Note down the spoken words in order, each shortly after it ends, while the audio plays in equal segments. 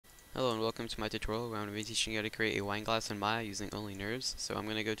Hello and welcome to my tutorial where I'm going to be teaching you how to create a wine glass in Maya using only NURBS. So I'm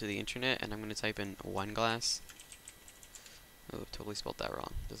going to go to the internet and I'm going to type in Wineglass. Oh, totally spelled that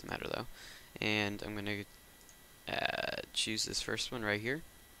wrong. Doesn't matter though. And I'm going to choose this first one right here.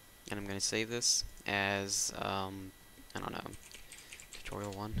 And I'm going to save this as, I don't know,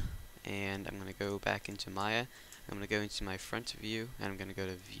 tutorial 1. And I'm going to go back into Maya. I'm going to go into my front view and I'm going to go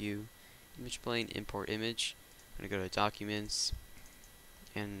to View, Image Plane, Import Image. I'm going to go to Documents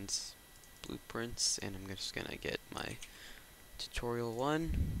and Blueprints, and I'm just gonna get my tutorial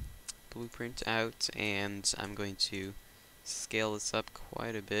 1 blueprint out, and I'm going to scale this up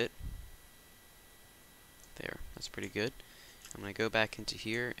quite a bit. There, that's pretty good. I'm gonna go back into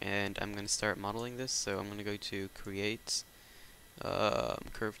here and I'm gonna start modeling this. So I'm gonna go to Create,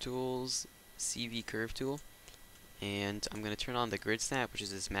 Curve Tools, CV Curve Tool, and I'm gonna turn on the grid snap, which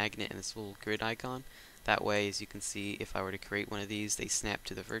is this magnet and this little grid icon. That way, as you can see, if I were to create one of these, they snap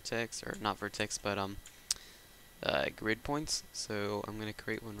to the vertex, or not vertex, but grid points. So I'm going to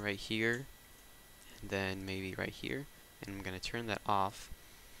create one right here, and then maybe right here, and I'm going to turn that off.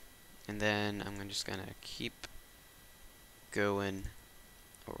 And then I'm just going to keep going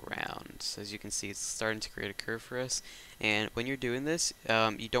around. So as you can see, it's starting to create a curve for us. And when you're doing this,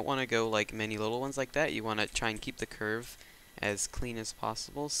 you don't want to go like many little ones like that. You want to try and keep the curve as clean as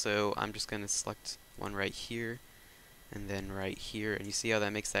possible. So I'm just going to select one right here and then right here, and you see how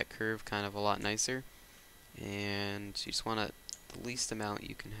that makes that curve kind of a lot nicer. And you just want the least amount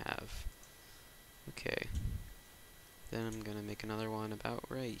you can have. Okay, then I'm gonna make another one about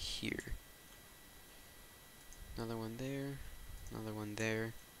right here, another one there, another one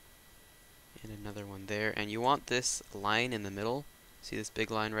there, and another one there. And you want this line in the middle. See this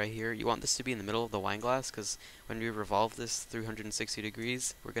big line right here? You want this to be in the middle of the wine glass, because when we revolve this 360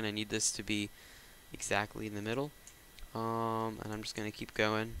 degrees, we're going to need this to be exactly in the middle. And I'm just going to keep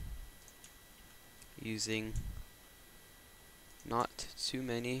going using not too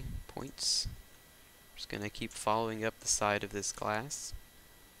many points. I'm just going to keep following up the side of this glass.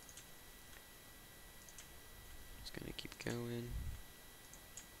 Just going to keep going.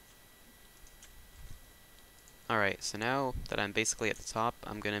 Alright, so now that I'm basically at the top,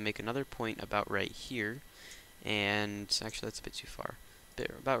 I'm going to make another point about right here. And actually, that's a bit too far.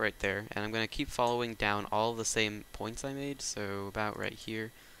 About right there. And I'm going to keep following down all the same points I made. So about right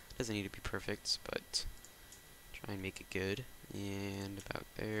here. Doesn't need to be perfect, but try and make it good. And about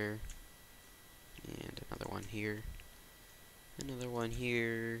there. And another one here. Another one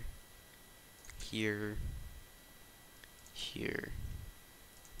here. Here. Here.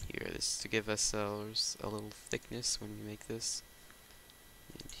 Here. This is to give ourselves a little thickness when we make this.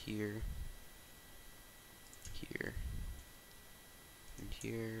 And here. Here. And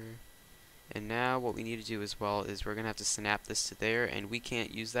here. And now what we need to do as well is we're going to have to snap this to there, and we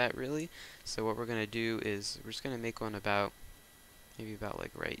can't use that really. So what we're going to do is we're just going to make one about, maybe about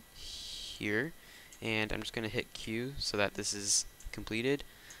like right here. And I'm just going to hit Q so that this is completed.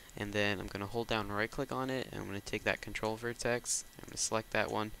 And then I'm going to hold down right click on it, and I'm going to take that control vertex. I'm going to select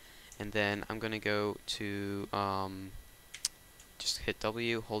that one. And then I'm going to go to, just hit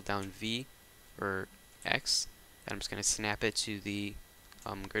W, hold down V or X. And I'm just going to snap it to the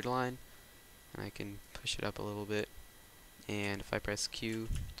grid line. And I can push it up a little bit. And if I press Q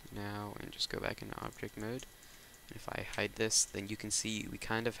now and just go back into object mode, and if I hide this, then you can see we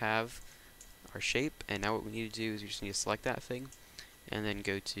kind of have our shape. And now what we need to do is we just need to select that thing and then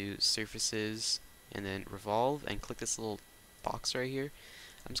go to surfaces and then revolve and click this little box right here.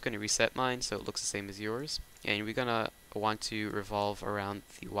 I'm just going to reset mine so it looks the same as yours. And we're going to want to revolve around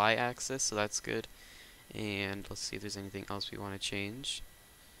the y-axis, so that's good. And let's see if there's anything else we want to change.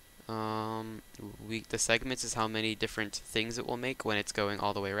 The segments is how many different things it will make when it's going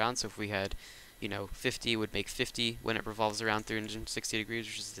all the way around. So if we had, 50 would make 50 when it revolves around 360 degrees,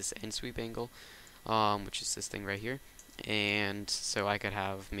 which is this end sweep angle, which is this thing right here. And so I could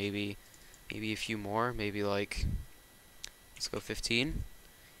have maybe a few more, maybe like, let's go 15.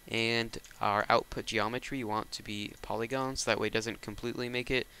 And our output geometry you want to be polygons, so that way it doesn't completely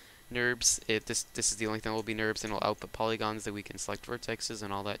make it NURBS. This is the only thing that will be NURBS, and will output polygons that we can select vertexes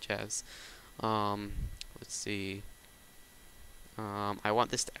and all that jazz. Let's see. I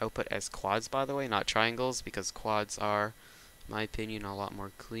want this to output as quads, by the way, not triangles, because quads are, in my opinion, a lot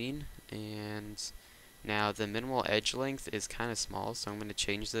more clean. And now the minimal edge length is kind of small, so I'm going to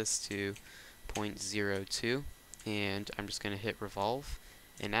change this to 0.02, and I'm just going to hit revolve.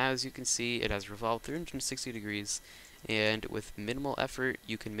 And now, as you can see, it has revolved 360 degrees, and with minimal effort,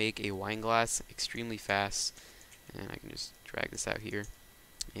 you can make a wine glass extremely fast. And I can just drag this out here,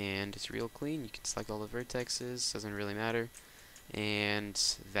 and it's real clean. You can select all the vertexes, doesn't really matter. And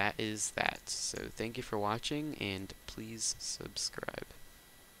that is that. So thank you for watching, and please subscribe.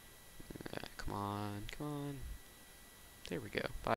 Come on, come on. There we go. Bye.